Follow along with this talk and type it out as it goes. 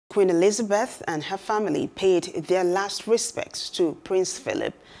Queen Elizabeth and her family paid their last respects to Prince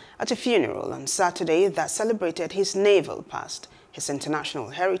Philip at a funeral on Saturday that celebrated his naval past, his international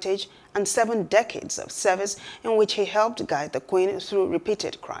heritage, and 7 decades of service in which he helped guide the Queen through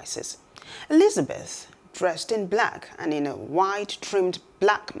repeated crises. Elizabeth, dressed in black and in a white-trimmed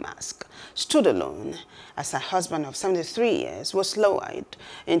black mask, stood alone as her husband of 73 years was lowered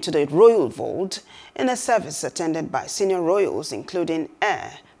into the royal vault in a service attended by senior royals including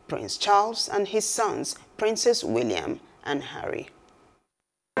heir Prince Charles and his sons, Princes William and Harry.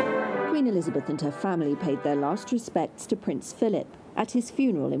 Queen Elizabeth and her family paid their last respects to Prince Philip at his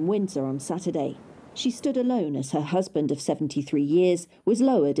funeral in Windsor on Saturday. She stood alone as her husband of 73 years was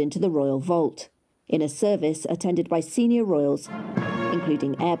lowered into the royal vault, in a service attended by senior royals,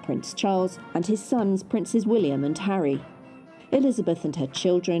 including heir Prince Charles and his sons Princes William and Harry. Elizabeth and her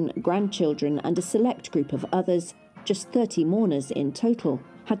children, grandchildren and a select group of others, just 30 mourners in total,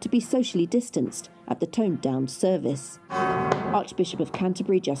 had to be socially distanced at the toned-down service. Archbishop of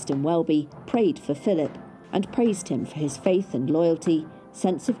Canterbury Justin Welby prayed for Philip and praised him for his faith and loyalty,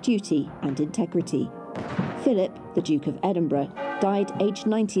 sense of duty and integrity. Philip, the Duke of Edinburgh, died aged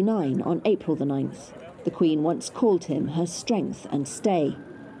 99 on April the 9th. The Queen once called him her strength and stay.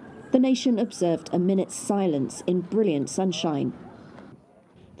 The nation observed a minute's silence in brilliant sunshine.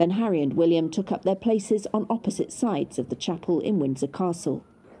 Then Harry and William took up their places on opposite sides of the chapel in Windsor Castle.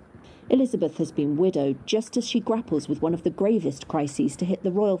 Elizabeth has been widowed just as she grapples with one of the gravest crises to hit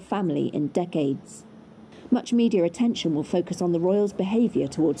the royal family in decades. Much media attention will focus on the royals' behaviour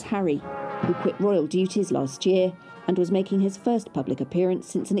towards Harry, who quit royal duties last year and was making his first public appearance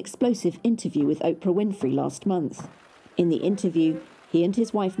since an explosive interview with Oprah Winfrey last month. In the interview, he and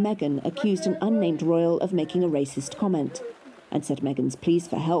his wife Meghan accused an unnamed royal of making a racist comment and said Meghan's pleas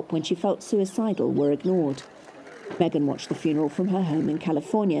for help when she felt suicidal were ignored. Meghan watched the funeral from her home in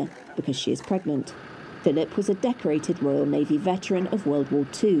California because she is pregnant. Philip was a decorated Royal Navy veteran of World War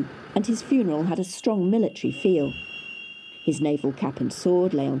II, and his funeral had a strong military feel. His naval cap and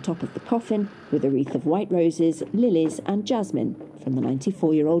sword lay on top of the coffin with a wreath of white roses, lilies and jasmine from the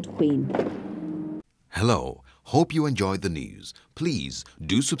 94-year-old Queen. Hello, hope you enjoyed the news. Please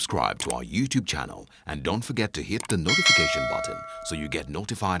do subscribe to our YouTube channel and don't forget to hit the notification button so you get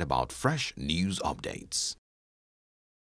notified about fresh news updates.